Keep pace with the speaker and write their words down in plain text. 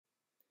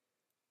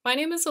My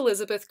name is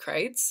Elizabeth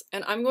Kreitz,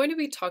 and I'm going to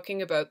be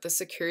talking about the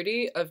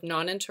security of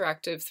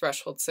non-interactive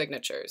threshold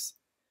signatures.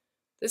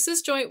 This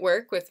is joint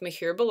work with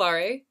Mihir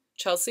Bellare,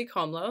 Chelsea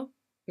Komlo,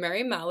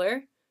 Mary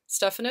Maller,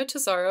 Stefano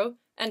Tessaro,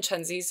 and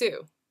Chenzhi.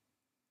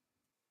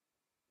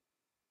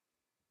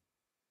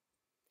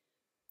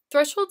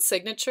 Threshold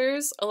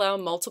signatures allow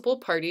multiple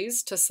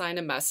parties to sign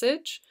a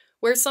message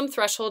where some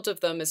threshold of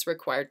them is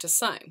required to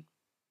sign.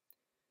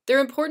 They're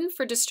important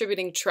for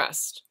distributing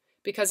trust,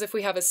 because if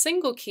we have a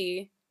single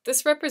key,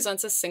 this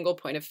represents a single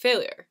point of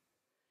failure.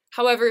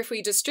 However, if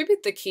we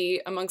distribute the key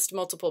amongst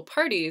multiple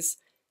parties,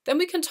 then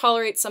we can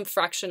tolerate some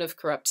fraction of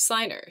corrupt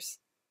signers.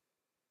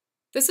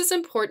 This is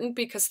important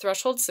because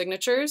threshold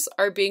signatures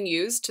are being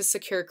used to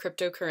secure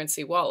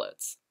cryptocurrency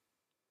wallets.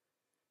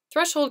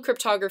 Threshold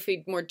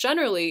cryptography more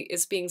generally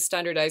is being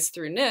standardized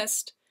through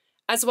NIST,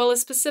 as well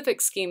as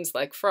specific schemes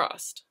like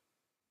Frost.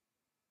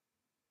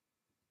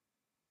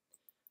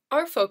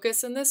 Our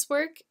focus in this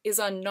work is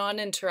on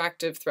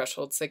non-interactive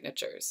threshold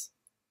signatures.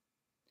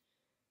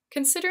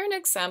 Consider an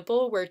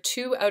example where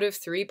 2 out of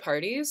 3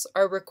 parties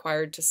are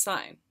required to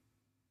sign.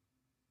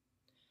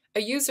 A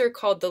user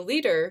called the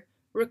leader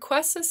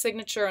requests a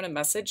signature on a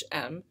message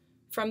M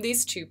from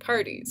these 2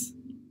 parties.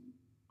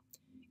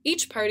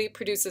 Each party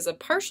produces a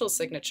partial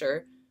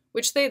signature,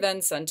 which they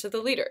then send to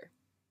the leader.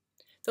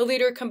 The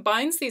leader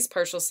combines these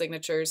partial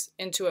signatures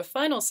into a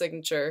final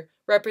signature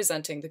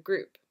representing the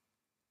group.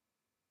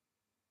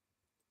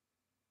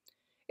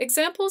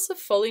 Examples of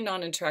fully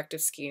non-interactive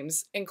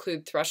schemes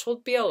include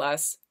threshold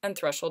BLS and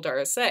threshold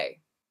RSA.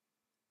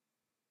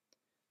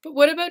 But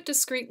what about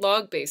discrete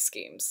log-based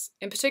schemes,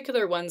 in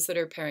particular ones that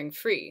are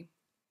pairing-free?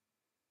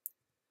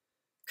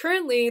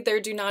 Currently, there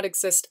do not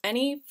exist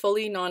any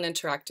fully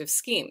non-interactive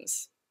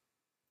schemes.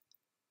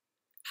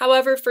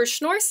 However, for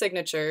Schnorr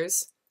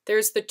signatures,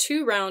 there's the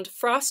 2-round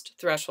Frost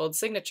threshold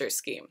signature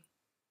scheme.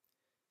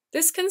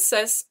 This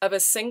consists of a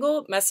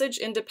single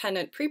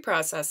message-independent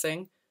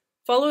preprocessing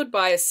followed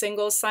by a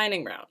single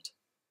signing round.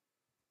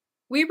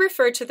 We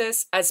refer to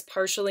this as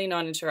partially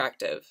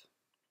non-interactive.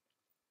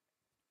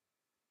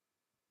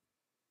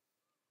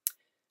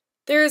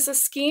 There is a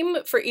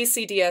scheme for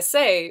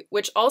ECDSA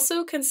which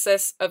also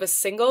consists of a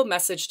single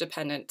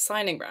message-dependent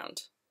signing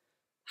round.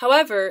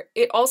 However,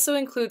 it also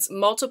includes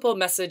multiple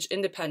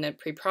message-independent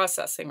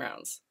preprocessing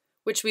rounds,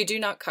 which we do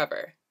not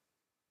cover.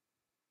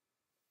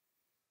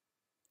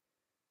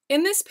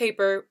 In this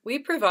paper, we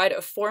provide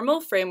a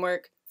formal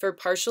framework for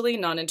partially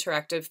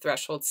non-interactive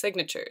threshold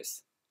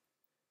signatures.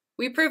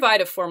 We provide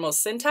a formal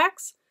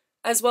syntax,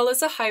 as well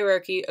as a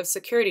hierarchy of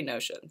security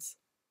notions.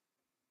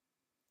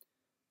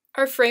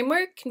 Our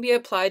framework can be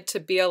applied to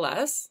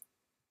BLS,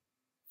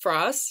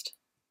 Frost,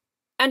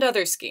 and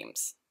other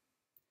schemes.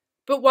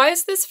 But why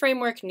is this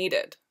framework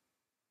needed?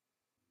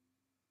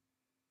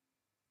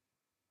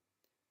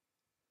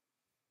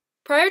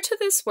 Prior to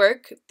this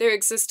work, there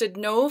existed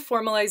no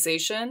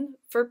formalization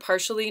for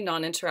partially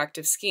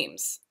non-interactive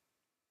schemes.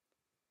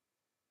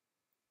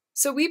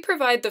 So we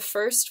provide the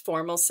first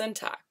formal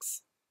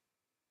syntax.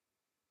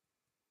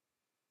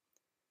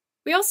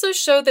 We also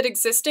show that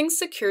existing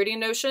security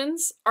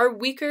notions are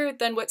weaker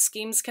than what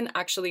schemes can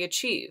actually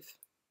achieve.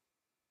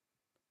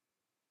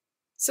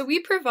 So we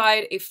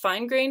provide a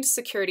fine-grained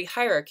security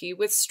hierarchy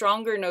with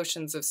stronger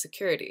notions of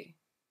security.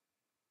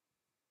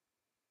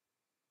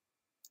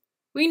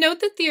 We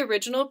note that the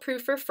original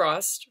proof for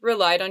Frost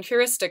relied on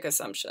heuristic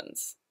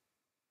assumptions.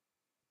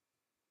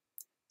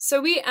 So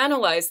we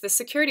analyze the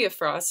security of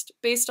Frost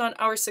based on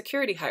our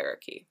security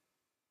hierarchy.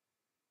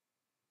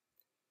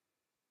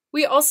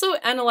 We also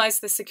analyze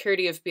the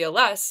security of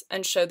BLS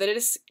and show that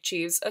it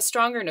achieves a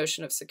stronger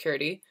notion of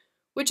security,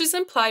 which is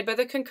implied by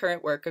the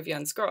concurrent work of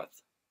Jens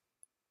Groth.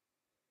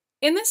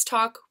 In this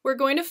talk, we're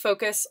going to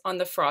focus on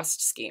the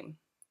Frost scheme.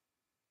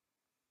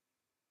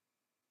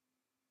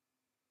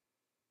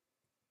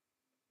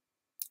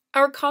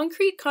 Our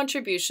concrete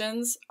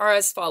contributions are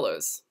as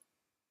follows.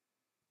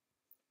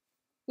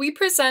 We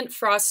present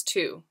Frost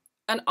 2,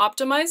 an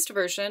optimized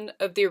version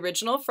of the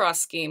original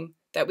Frost scheme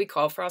that we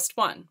call Frost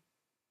 1.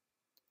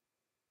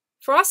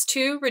 Frost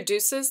 2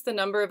 reduces the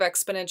number of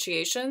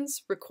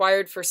exponentiations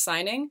required for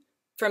signing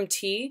from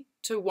t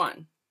to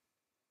 1.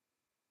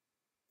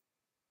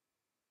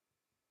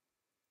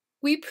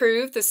 We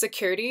prove the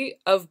security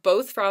of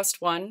both Frost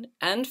 1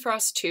 and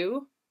Frost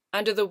 2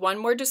 under the one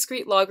more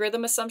discrete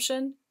logarithm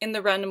assumption in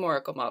the random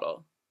oracle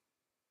model.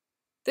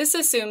 This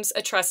assumes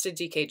a trusted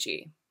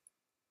DKG.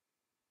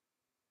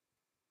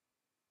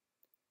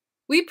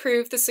 We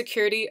prove the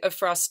security of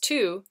Frost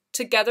 2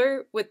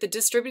 together with the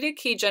distributed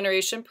key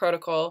generation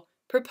protocol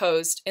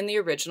proposed in the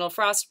original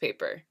Frost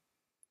paper.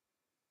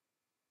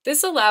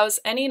 This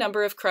allows any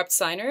number of corrupt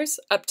signers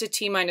up to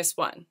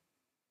t-1.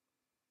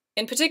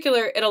 In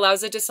particular, it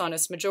allows a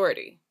dishonest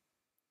majority.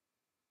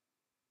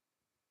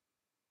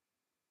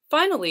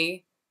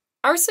 Finally,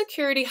 our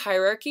security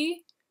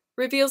hierarchy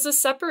reveals a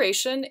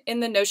separation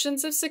in the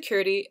notions of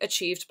security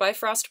achieved by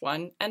Frost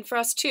 1 and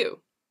Frost 2.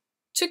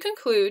 To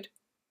conclude,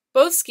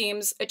 both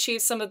schemes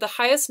achieve some of the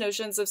highest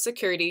notions of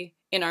security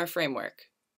in our framework.